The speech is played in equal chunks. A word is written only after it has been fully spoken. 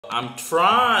I'm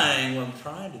trying. What I'm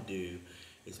trying to do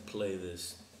is play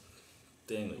this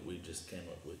thing that we just came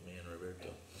up with, me and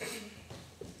Roberto,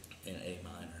 in A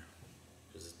minor,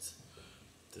 because it's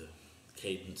the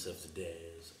cadence of the day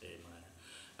is A minor.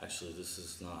 Actually, this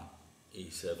is not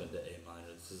E7 to A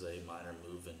minor. This is A minor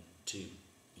moving to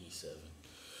E7.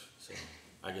 So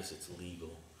I guess it's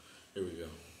legal. Here we go.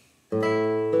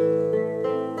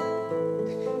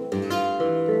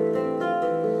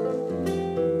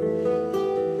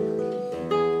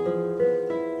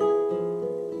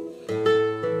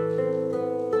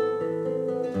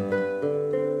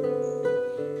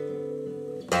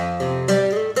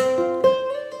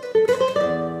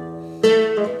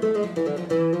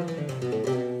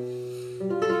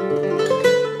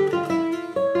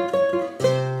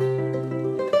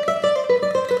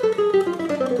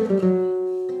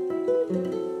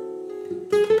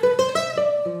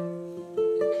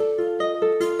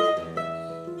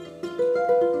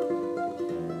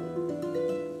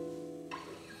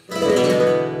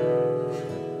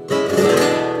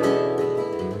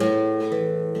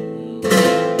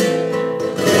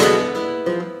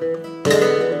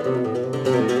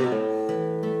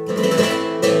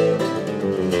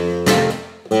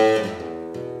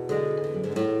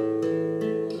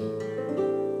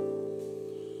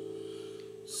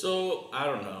 So, I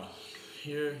don't know.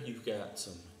 Here you've got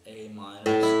some A minor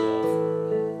stuff.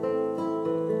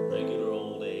 Regular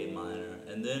old A minor.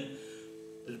 And then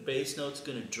the bass note's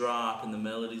going to drop and the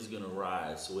melody's going to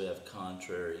rise. So we have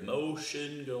contrary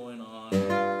motion going on.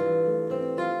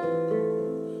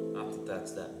 Not that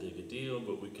that's that big a deal,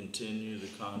 but we continue the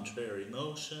contrary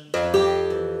motion.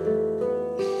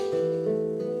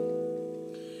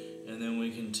 And then we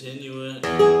continue it.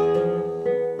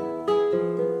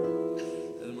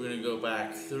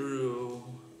 Back through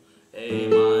A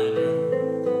minor.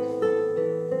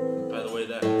 By the way,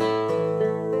 that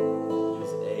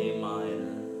is A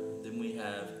minor. Then we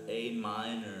have A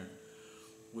minor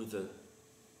with a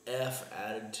F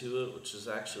added to it, which is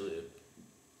actually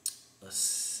a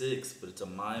 6, but it's a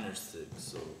minor 6,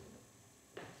 so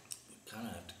we kind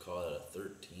of have to call it a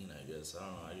 13, I guess. I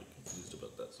don't know, I get confused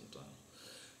about that sometimes.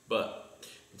 But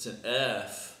it's an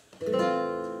F.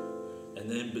 And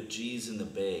then, but G's in the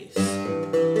bass. So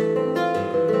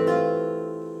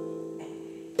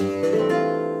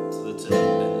that's an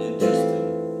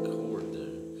interesting chord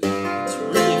there. It's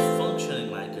really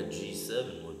functioning like a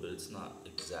G7 would, but it's not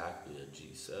exactly a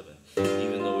G7.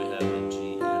 Even though we have a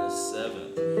G and a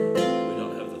 7th, we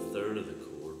don't have the third of the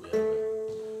chord. We have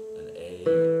an A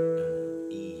and an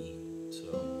E.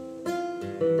 So,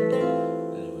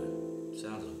 anyway,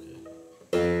 sounds okay.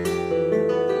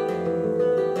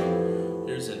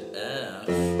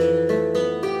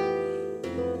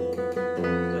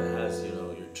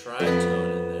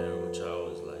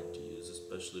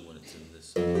 Especially when it's in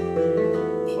this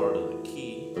part of the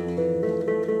key. The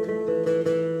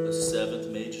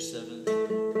 7th, major 7th,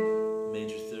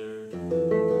 major 3rd. You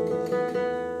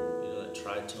know that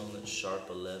tritone, that sharp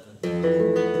 11.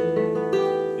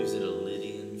 Gives it a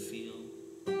Lydian feel.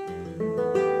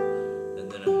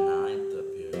 And then a 9th up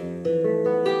here.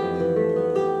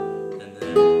 And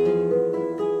then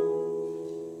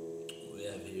what we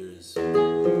have here is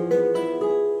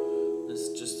this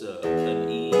is just an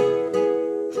E.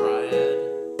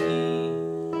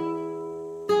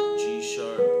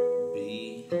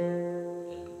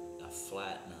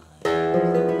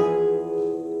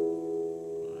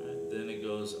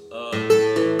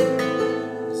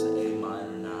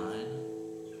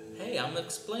 I'm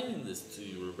explaining this to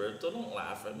you, Roberto. Don't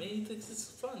laugh at me. He thinks it's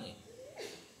funny.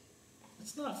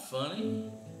 It's not funny.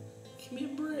 Give me a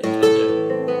break.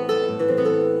 Okay.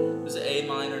 There's A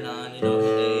minor 9, you know,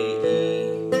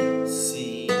 A, E,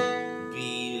 C,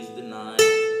 B is the 9,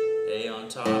 A on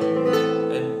top.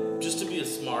 And just to be a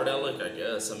smart aleck, I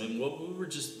guess, I mean, what we were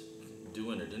just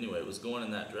doing it anyway. It was going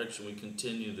in that direction. We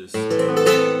continue this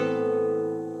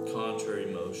contrary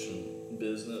motion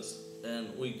business,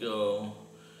 and we go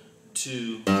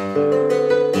to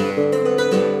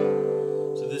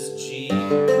this G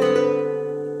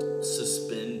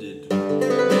suspended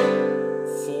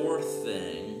 4th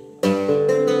thing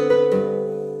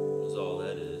is all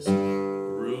that is.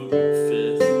 Root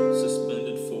 5th,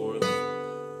 suspended 4th,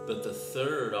 but the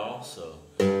 3rd also.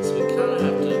 So we kind of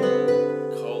have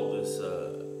to call this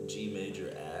G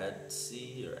major add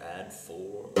C or add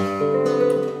 4.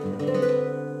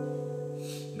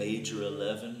 Major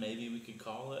 11, maybe we could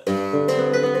call it. I don't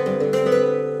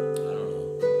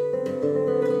know.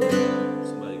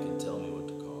 Somebody can tell me what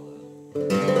to call that.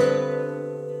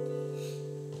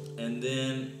 And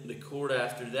then the chord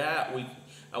after that,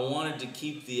 I wanted to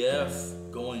keep the F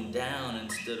going down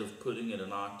instead of putting it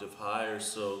an octave higher,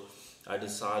 so I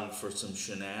decided for some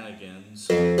shenanigans.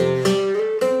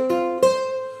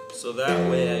 So that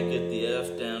way I get the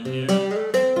F down here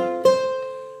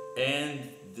and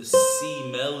the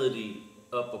C melody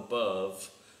up above.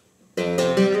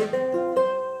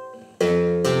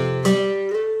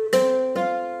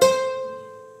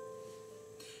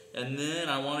 And then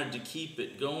I wanted to keep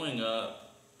it going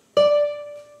up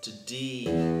to D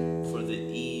for the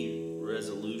E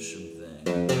resolution thing.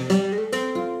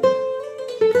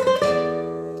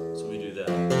 So we do that.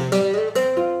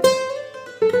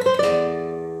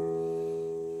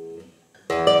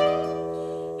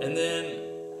 And then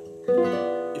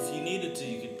if you needed to,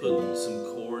 you could put some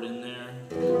chord in there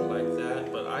like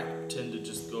that, but I tend to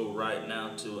just go right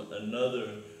now to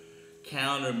another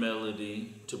counter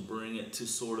melody to bring it to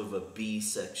sort of a B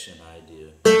section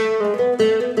idea.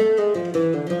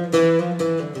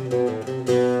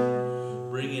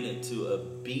 Bringing it to a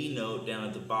B note down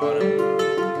at the bottom,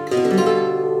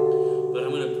 but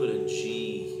I'm going to put a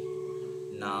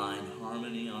G9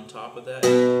 harmony on top of that.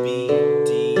 B,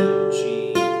 D,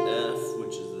 G, F,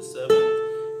 which is the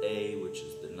 7th, A, which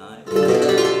is the 9th.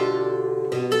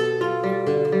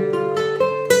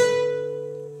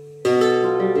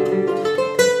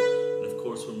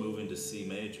 To C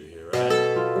major here, right?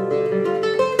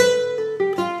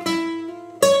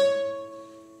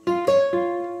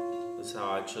 That's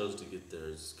how I chose to get there,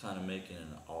 is kind of making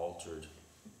an altered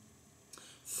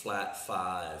flat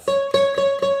 5,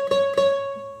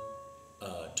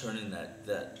 turning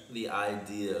the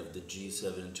idea of the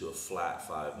G7 into a flat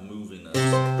 5, moving us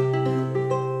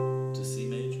to C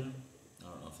major. I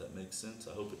don't know if that makes sense.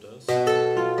 I hope it does.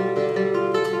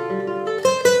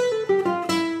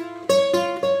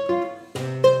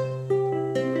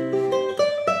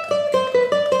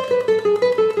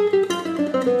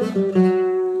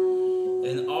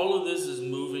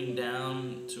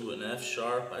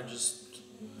 I just,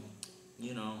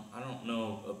 I don't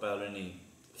know about any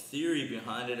theory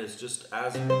behind it. It's just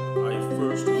as I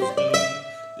first was doing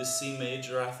the C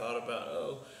major, I thought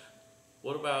about,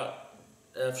 what about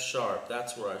F sharp?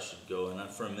 That's where I should go. And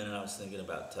for a minute I was thinking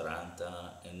about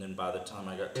Taranta, and then by the time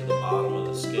I got to the bottom of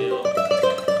the scale,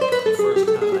 the first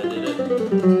time I did it,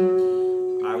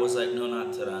 I was like, no,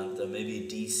 not Taranta, maybe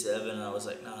D7. And I was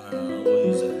like, no, we'll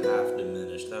use a half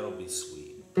diminished. That'll be sweet.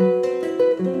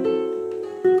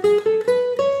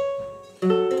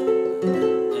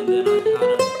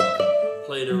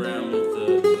 Played around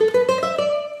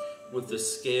with the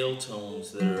scale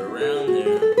tones that are around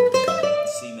there.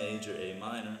 C major, A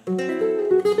minor.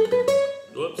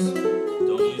 Whoops,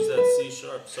 don't use that C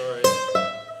sharp, sorry.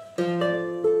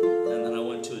 And then I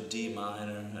went to a D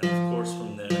minor, and of course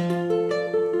from there,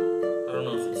 I don't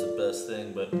know if it's the best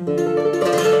thing, but you can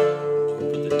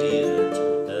put the D in there to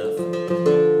an F.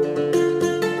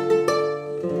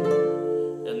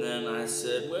 And then I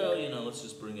said, well, let's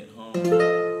just bring it home.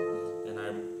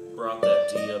 Brought that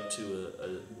D up to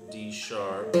a D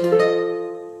sharp,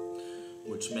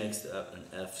 which makes that an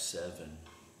F7,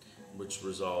 which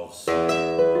resolves to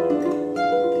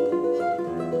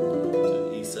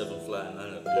E7 flat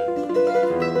 9 up here.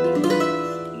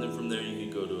 And then from there you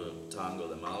could go to a Tango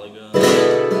de Malaga.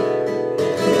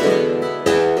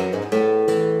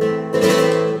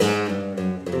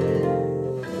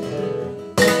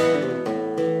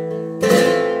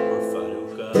 Or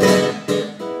Farruca.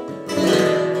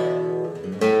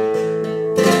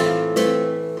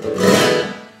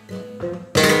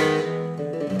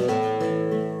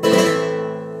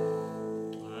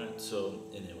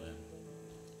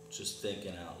 Just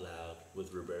thinking out loud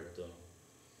with Roberto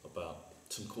about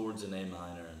some chords in A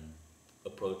minor and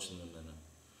approaching them in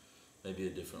maybe a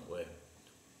different way.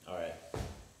 All right.